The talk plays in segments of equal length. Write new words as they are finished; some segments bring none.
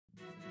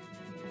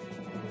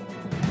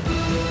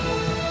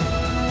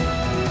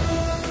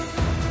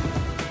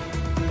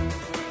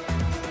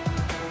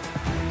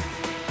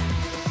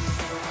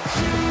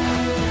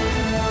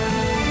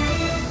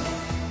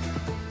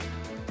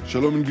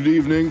Shalom and good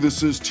evening.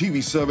 This is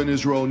TV7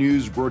 Israel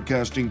News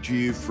broadcasting to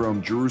you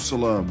from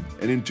Jerusalem.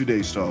 And in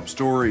today's top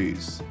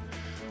stories,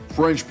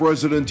 French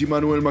President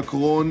Emmanuel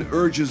Macron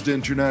urges the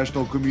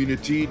international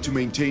community to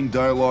maintain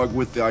dialogue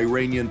with the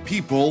Iranian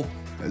people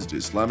as the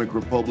Islamic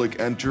Republic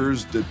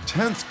enters the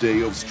 10th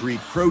day of street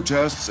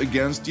protests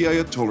against the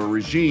Ayatollah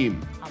regime.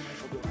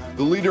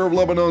 The leader of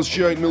Lebanon's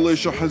Shi'ite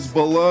militia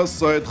Hezbollah,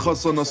 Syed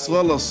Hassan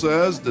Nasrallah,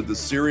 says that the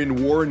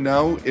Syrian war,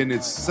 now in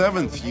its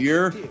 7th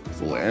year,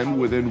 will end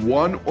within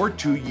 1 or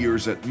 2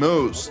 years at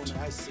most.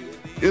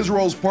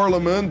 Israel's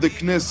parliament, the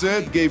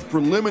Knesset, gave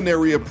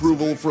preliminary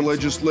approval for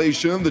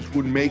legislation that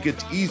would make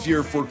it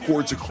easier for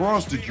courts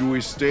across the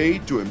Jewish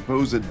state to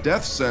impose a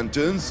death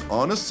sentence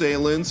on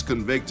assailants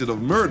convicted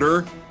of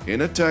murder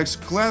in attacks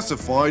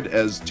classified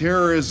as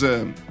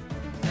terrorism.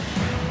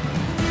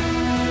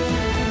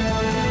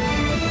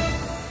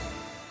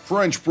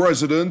 French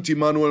President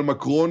Emmanuel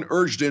Macron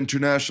urged the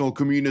international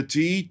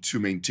community to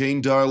maintain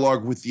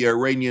dialogue with the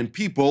Iranian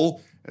people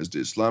as the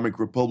Islamic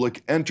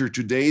Republic entered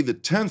today the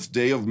 10th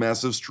day of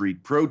massive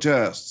street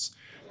protests.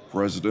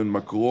 President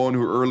Macron,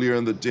 who earlier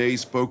in the day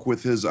spoke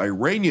with his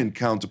Iranian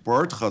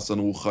counterpart Hassan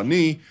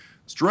Rouhani,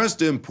 stressed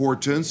the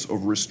importance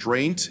of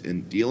restraint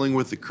in dealing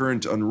with the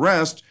current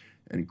unrest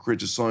and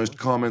criticized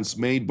comments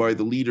made by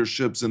the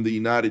leaderships in the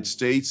United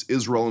States,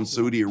 Israel, and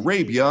Saudi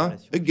Arabia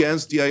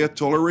against the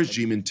Ayatollah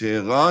regime in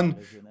Tehran,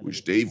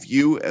 which they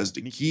view as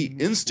the key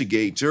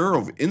instigator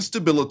of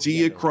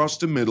instability across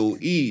the Middle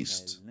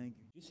East.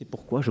 C'est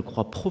pourquoi je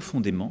crois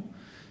profondément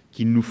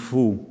qu'il nous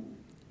faut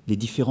les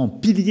différents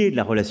piliers de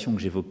la relation que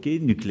j'évoquais,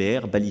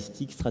 nucléaire,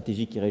 balistique,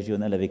 stratégique et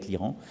régionale avec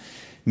l'Iran,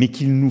 mais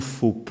qu'il nous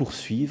faut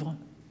poursuivre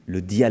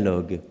le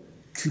dialogue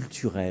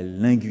culturel,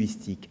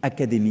 linguistique,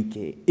 académique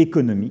et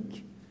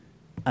économique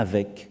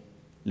avec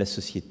la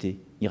société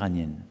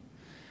iranienne.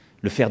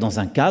 Le faire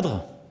dans un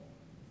cadre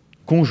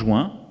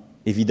conjoint,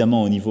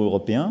 évidemment au niveau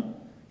européen,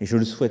 et je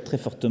le souhaite très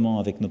fortement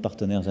avec nos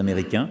partenaires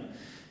américains,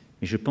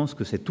 et je pense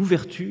que cette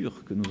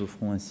ouverture que nous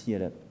offrons ainsi à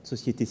la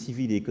société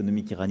civile et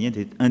économique iranienne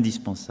est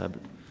indispensable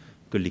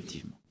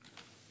collectivement.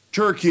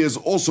 Turkey has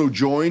also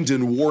joined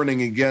in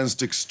warning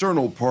against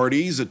external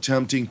parties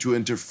attempting to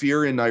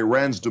interfere in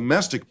Iran's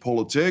domestic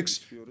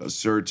politics,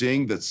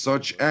 asserting that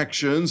such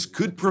actions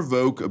could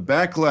provoke a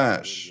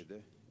backlash.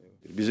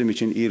 Bizim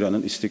için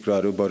İran'ın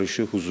istikrarı,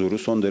 barışı, huzuru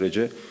son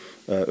derece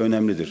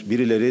önemlidir.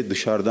 Birileri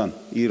dışarıdan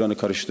İran'ı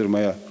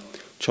karıştırmaya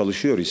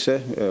çalışıyor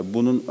ise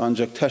bunun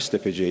ancak ters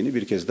tepeceğini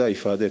bir kez daha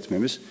ifade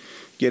etmemiz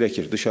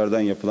gerekir.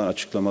 Dışarıdan yapılan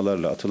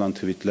açıklamalarla, atılan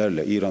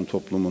tweetlerle İran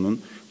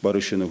toplumunun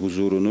barışını,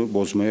 huzurunu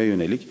bozmaya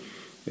yönelik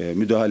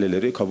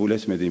müdahaleleri kabul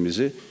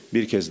etmediğimizi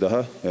bir kez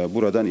daha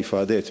buradan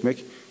ifade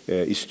etmek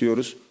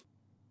istiyoruz.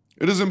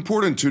 It is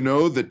important to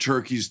note that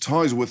Turkey's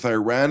ties with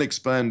Iran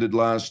expanded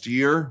last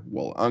year,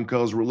 while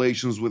Ankara's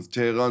relations with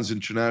Tehran's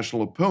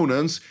international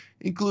opponents,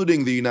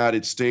 including the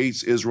United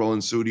States, Israel,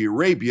 and Saudi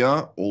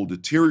Arabia, all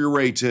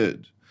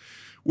deteriorated.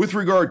 With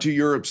regard to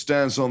Europe's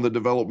stance on the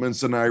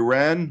developments in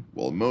Iran,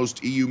 while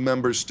most EU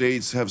member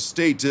states have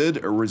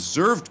stated a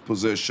reserved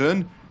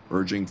position,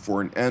 urging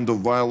for an end of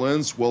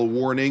violence while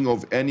warning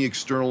of any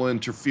external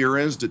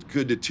interference that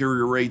could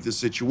deteriorate the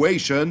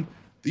situation,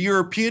 the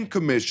European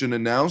Commission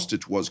announced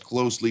it was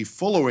closely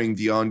following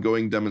the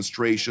ongoing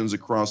demonstrations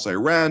across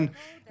Iran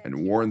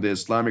and warned the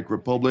Islamic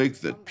Republic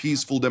that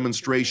peaceful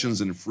demonstrations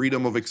and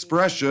freedom of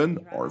expression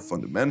are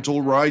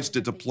fundamental rights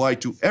that apply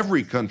to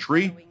every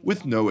country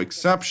with no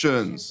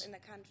exceptions.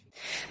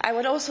 I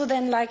would also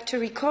then like to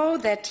recall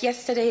that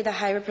yesterday the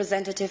High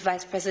Representative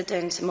Vice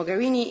President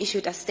Mogherini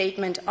issued a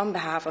statement on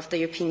behalf of the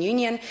European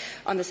Union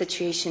on the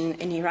situation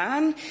in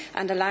Iran,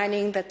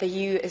 underlining that the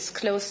EU is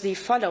closely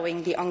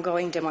following the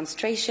ongoing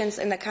demonstrations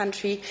in the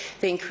country,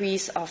 the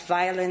increase of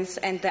violence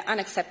and the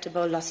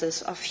unacceptable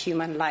losses of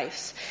human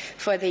lives.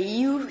 For the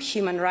EU,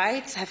 human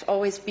rights have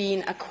always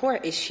been a core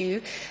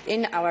issue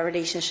in our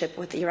relationship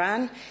with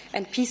Iran,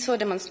 and peaceful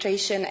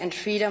demonstration and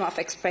freedom of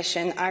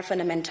expression are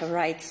fundamental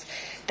rights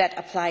that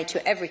apply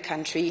to every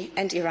country,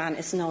 and Iran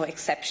is no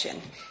exception.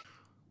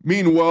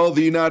 Meanwhile,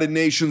 the United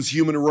Nations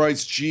Human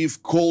Rights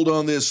Chief called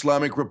on the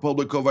Islamic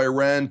Republic of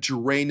Iran to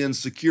rein in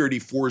security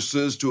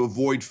forces to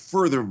avoid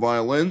further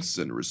violence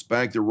and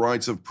respect the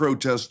rights of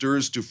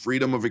protesters to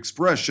freedom of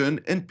expression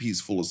and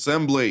peaceful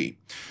assembly.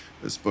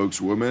 A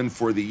spokeswoman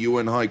for the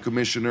UN High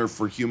Commissioner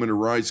for Human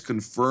Rights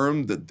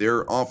confirmed that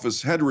their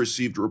office had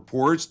received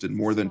reports that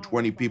more than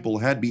 20 people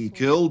had been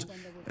killed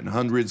and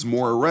hundreds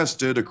more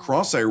arrested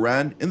across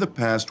Iran in the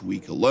past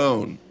week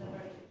alone.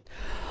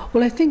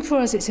 Well, I think for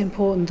us it's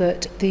important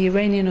that the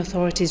Iranian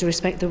authorities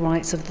respect the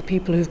rights of the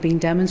people who've been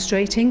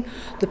demonstrating,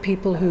 the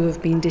people who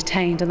have been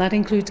detained, and that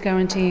includes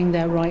guaranteeing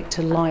their right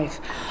to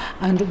life.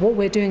 And what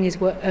we're doing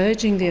is we're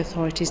urging the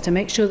authorities to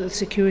make sure that the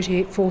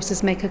security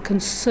forces make a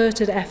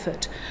concerted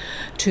effort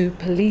to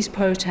police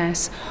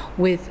protests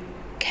with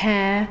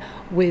care,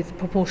 with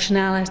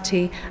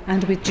proportionality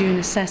and with due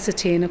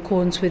necessity in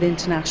accordance with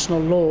international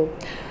law.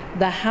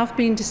 There have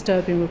been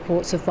disturbing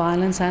reports of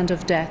violence and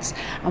of deaths,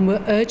 and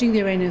we're urging the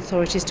Iranian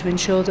authorities to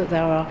ensure that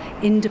there are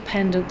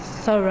independent,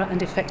 thorough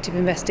and effective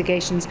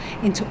investigations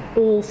into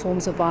all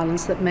forms of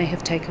violence that may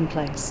have taken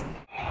place.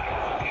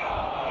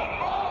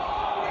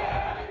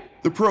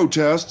 The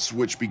protests,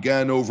 which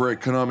began over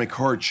economic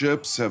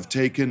hardships, have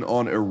taken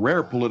on a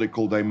rare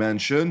political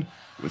dimension,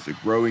 with a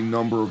growing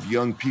number of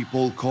young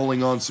people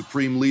calling on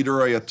Supreme Leader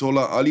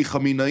Ayatollah Ali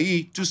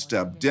Khamenei to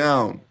step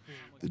down.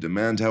 The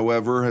demand,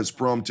 however, has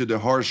prompted a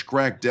harsh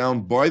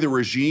crackdown by the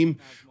regime,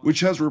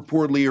 which has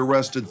reportedly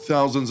arrested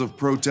thousands of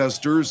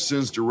protesters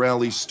since the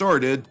rally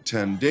started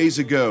 10 days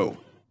ago.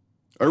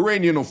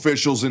 Iranian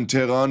officials in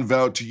Tehran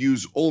vowed to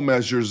use all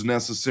measures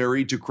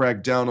necessary to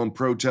crack down on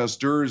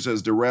protesters,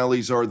 as the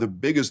rallies are the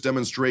biggest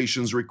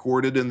demonstrations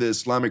recorded in the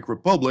Islamic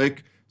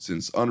Republic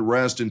since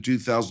unrest in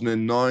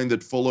 2009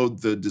 that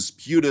followed the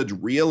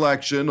disputed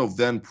re-election of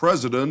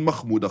then-President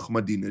Mahmoud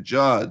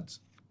Ahmadinejad.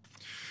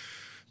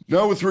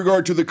 Now, with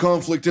regard to the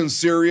conflict in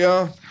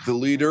Syria, the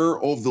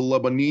leader of the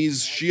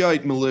Lebanese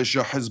Shi'ite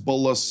militia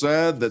Hezbollah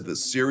said that the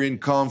Syrian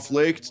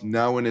conflict,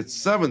 now in its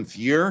 7th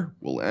year,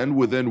 will end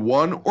within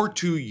 1 or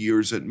 2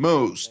 years at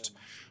most.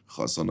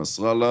 Hassan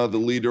Nasrallah, the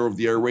leader of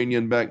the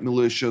Iranian-backed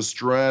militia,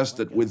 stressed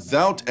that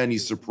without any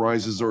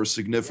surprises or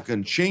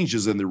significant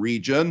changes in the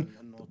region,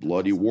 the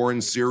bloody war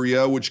in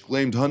Syria, which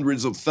claimed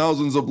hundreds of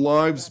thousands of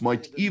lives,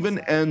 might even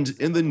end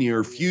in the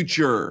near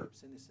future.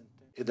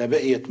 إذا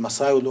بقيت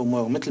مسار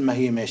الأمور مثل ما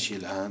هي ماشية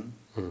الآن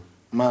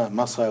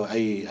ما صار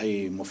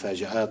أي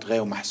مفاجآت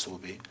غير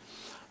محسوبة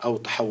أو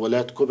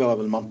تحولات كبرى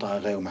بالمنطقة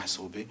غير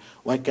محسوبة،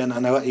 وإن كان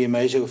أنا رأيي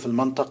ما يجري في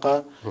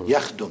المنطقة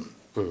يخدم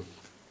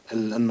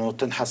إنه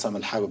تنحسم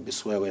الحرب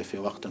بسوريا في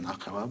وقت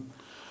أقرب.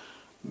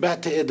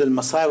 بعتقد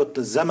المسار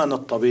الزمن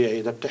الطبيعي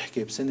إذا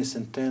بتحكي بسنة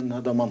سنتين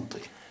هذا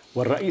منطقي،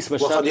 والرئيس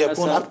بشار وقد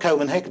يكون أبكر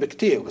من هيك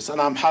بكتير، بس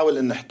أنا عم حاول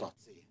إني أحتاط.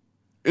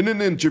 In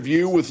an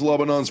interview with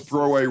Lebanon's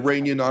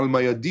pro-Iranian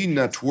Al-Mayadeen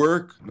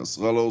network,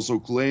 Nasrallah also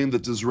claimed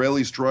that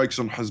Israeli strikes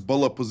on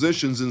Hezbollah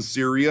positions in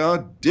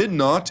Syria did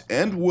not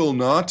and will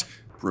not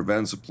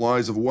prevent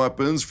supplies of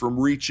weapons from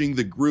reaching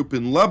the group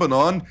in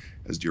Lebanon,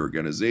 as the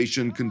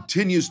organization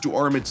continues to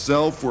arm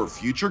itself for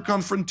future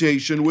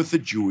confrontation with the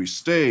Jewish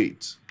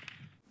state.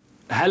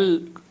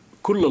 هل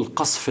كل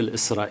القصف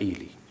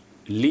الإسرائيلي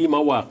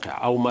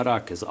لمواقع أو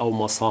مراكز أو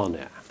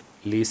مصانع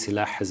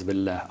لسلاح حزب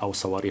الله أو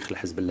صواريخ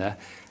لحزب الله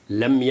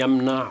لم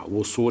يمنع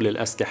وصول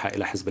الأسلحة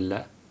إلى حزب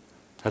الله؟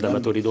 هذا ما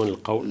تريدون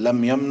القول؟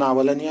 لم يمنع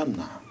ولن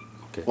يمنع.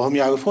 وهم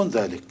يعرفون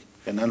ذلك،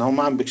 يعني أنا هم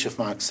ما عم بكشف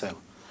معك سوا.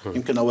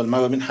 يمكن أول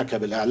مرة بنحكى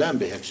بالإعلام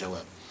بهيك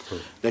جواب،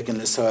 لكن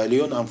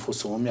الإسرائيليون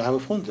أنفسهم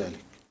يعرفون ذلك.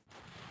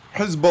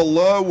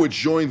 Hezbollah,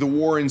 which joined the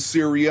war in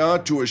Syria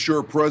to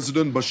assure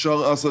President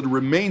Bashar Assad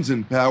remains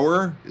in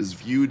power, is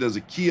viewed as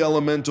a key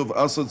element of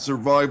Assad's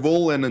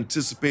survival and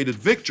anticipated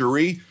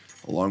victory,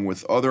 along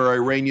with other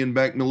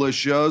Iranian-backed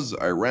militias,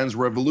 Iran's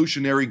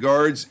Revolutionary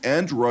Guards,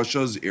 and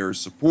Russia's air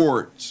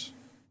support.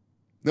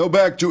 Now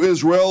back to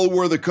Israel,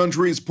 where the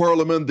country's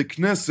parliament, the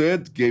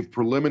Knesset, gave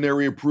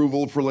preliminary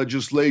approval for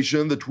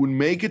legislation that would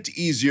make it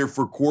easier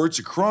for courts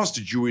across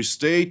the Jewish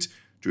state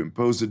to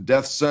impose a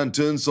death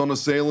sentence on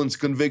assailants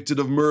convicted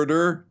of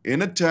murder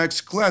in attacks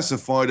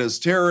classified as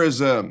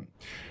terrorism.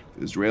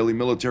 The Israeli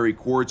military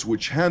courts,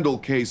 which handle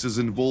cases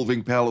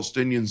involving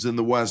Palestinians in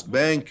the West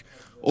Bank,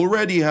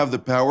 already have the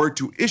power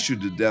to issue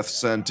the death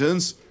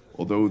sentence,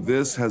 although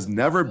this has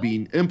never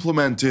been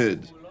implemented.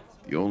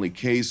 The only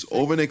case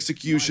of an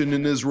execution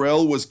in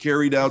Israel was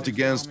carried out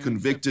against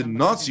convicted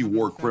Nazi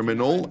war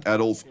criminal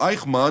Adolf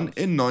Eichmann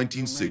in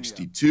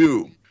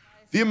 1962.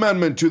 The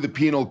amendment to the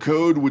penal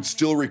code would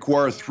still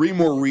require 3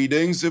 more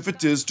readings if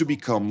it is to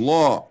become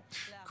law.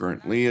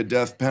 Currently, a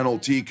death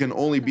penalty can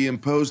only be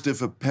imposed if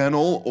a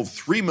panel of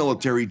 3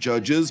 military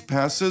judges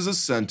passes a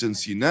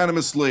sentence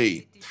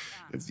unanimously.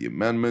 If the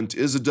amendment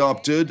is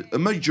adopted, a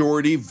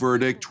majority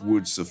verdict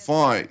would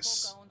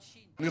suffice.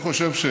 אני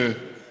חושב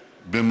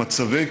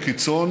שבמצבי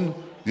קיצון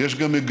יש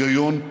גם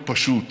היגיון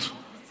פשוט,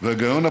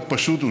 וההיגיון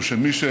הפשוט הוא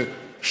שמי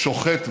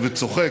ששוחט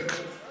וצוחק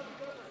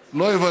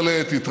לא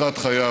יבלה את יתרת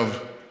חייו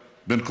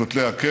בין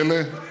כותלי הכלא,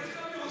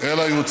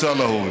 אלא יוצא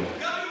להורג.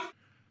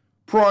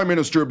 Prime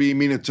Minister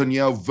Benjamin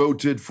Netanyahu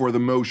voted for the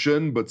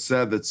motion, but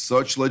said that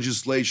such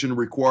legislation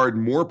required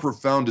more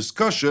profound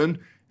discussion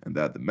and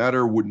that the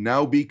matter would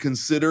now be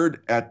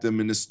considered at the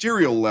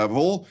ministerial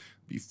level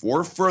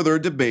before further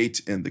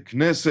debate in the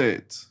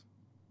Knesset.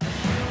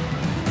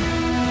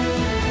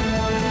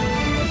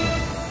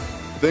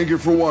 Thank you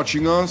for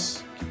watching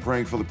us. Keep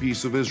praying for the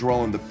peace of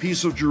Israel and the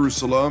peace of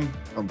Jerusalem.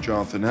 I'm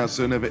Jonathan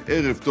Hessen. Have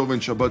Erev Tov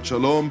and Shabbat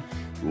Shalom.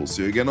 We'll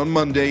see you again on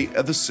Monday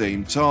at the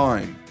same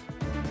time.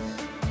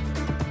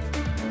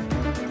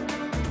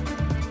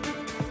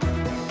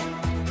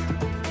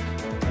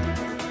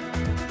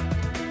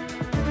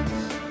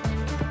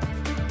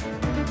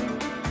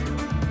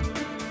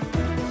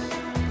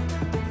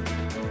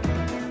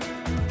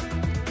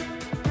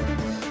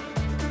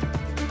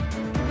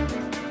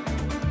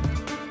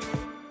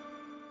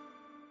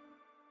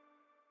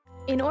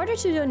 In order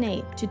to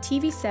donate to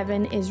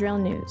TV7 Israel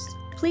News,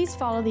 please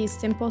follow these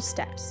simple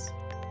steps.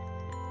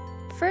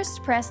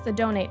 First, press the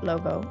Donate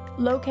logo,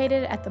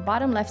 located at the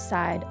bottom left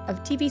side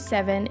of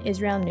TV7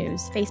 Israel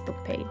News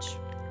Facebook page,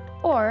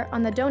 or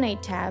on the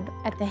Donate tab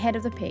at the head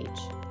of the page.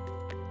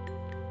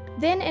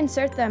 Then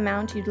insert the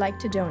amount you'd like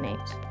to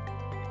donate,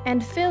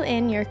 and fill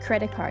in your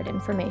credit card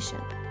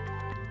information.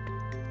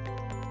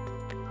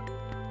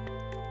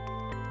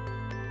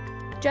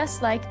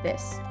 Just like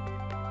this.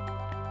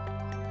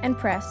 And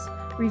press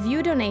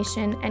Review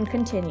Donation and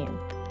continue.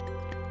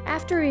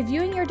 After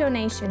reviewing your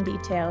donation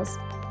details,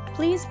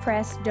 please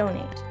press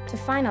Donate to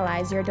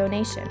finalize your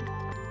donation.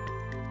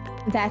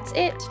 That's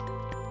it!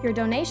 Your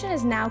donation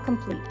is now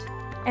complete,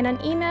 and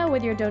an email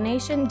with your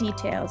donation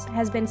details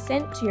has been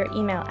sent to your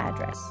email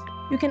address.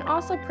 You can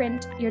also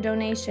print your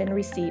donation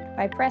receipt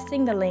by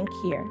pressing the link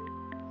here.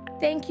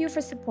 Thank you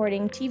for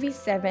supporting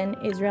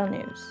TV7 Israel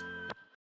News.